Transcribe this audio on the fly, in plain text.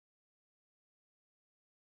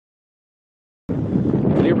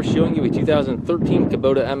we're showing you a 2013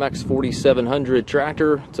 Kubota MX4700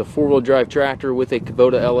 tractor. It's a four-wheel drive tractor with a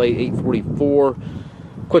Kubota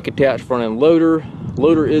LA844 quick attach front end loader.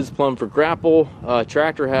 Loader is plumbed for Grapple.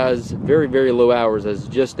 Tractor has very, very low hours, as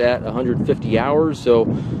just at 150 hours, so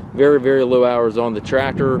very, very low hours on the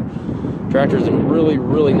tractor. Tractor's in really,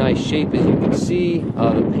 really nice shape, as you can see.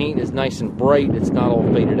 The paint is nice and bright. It's not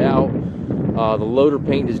all faded out. The loader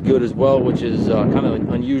paint is good as well, which is kind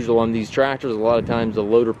of unusual on these tractors. A lot of times the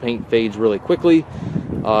loader paint fades really quickly,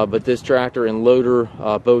 but this tractor and loader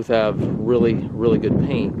both have really, really good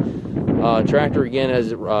paint. Tractor again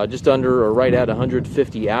has just under or right at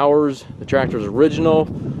 150 hours. The tractor is original.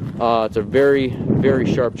 It's a very,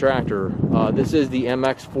 very sharp tractor. This is the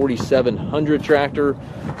MX4700 tractor,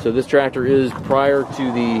 so this tractor is prior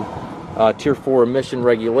to the Tier 4 emission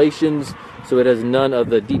regulations. So it has none of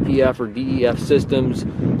the DPF or DEF systems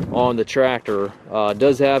on the tractor. It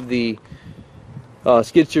does have the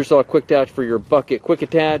skid steer saw quick attach for your bucket quick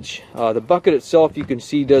attach. The bucket itself, you can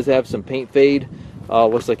see, does have some paint fade.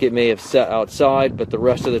 Looks like it may have set outside, but the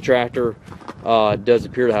rest of the tractor does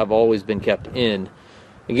appear to have always been kept in.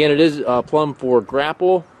 Again, it is plumbed for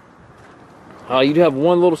Grapple. You do have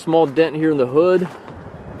one little small dent here in the hood,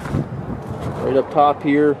 right up top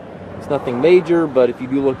here. It's nothing major, but if you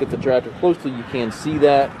do look at the tractor closely, you can see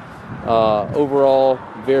that. Overall,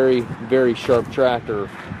 very, very sharp tractor.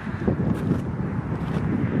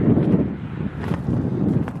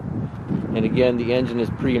 And again, the engine is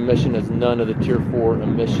pre-emission, as none of the Tier 4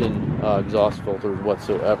 emission exhaust filters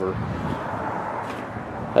whatsoever.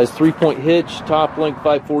 Has 3-point hitch, top link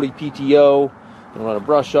 540 PTO. You can run a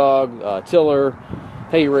brush hog, tiller,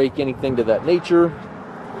 hay rake, anything to that nature.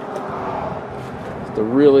 It's a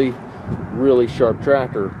really, really sharp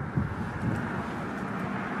tractor.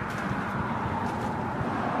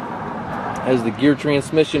 Has the gear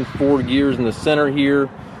transmission, 4 gears in the center here,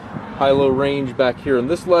 high-low range back here on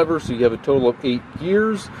this lever, so you have a total of 8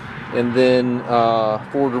 gears, and then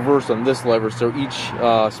forward reverse on this lever. So each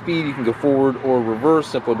speed you can go forward or reverse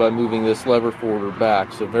simply by moving this lever forward or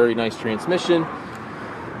back. So very nice transmission.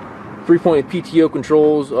 3-point PTO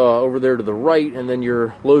controls over there to the right, and then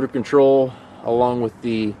your loader control along with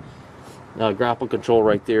the grapple control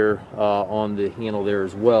right there on the handle there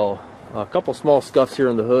as well. A couple small scuffs here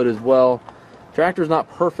on the hood as well. Tractor's not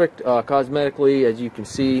perfect cosmetically, as you can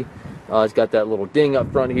see. It's got that little ding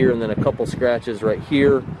up front here, and then a couple scratches right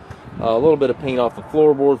here. A little bit of paint off the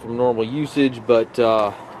floorboard from normal usage, but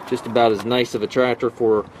just about as nice of a tractor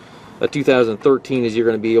for a 2013 as you're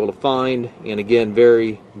going to be able to find. And again,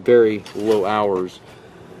 very, very low hours.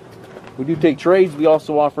 We do take trades. We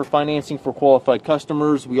also offer financing for qualified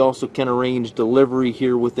customers. We also can arrange delivery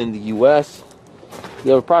here within the U.S. We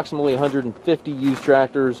have approximately 150 used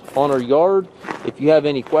tractors on our yard. If you have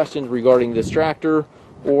any questions regarding this tractor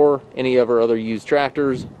or any of our other used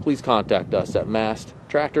tractors, please contact us at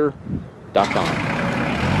masttractor.com.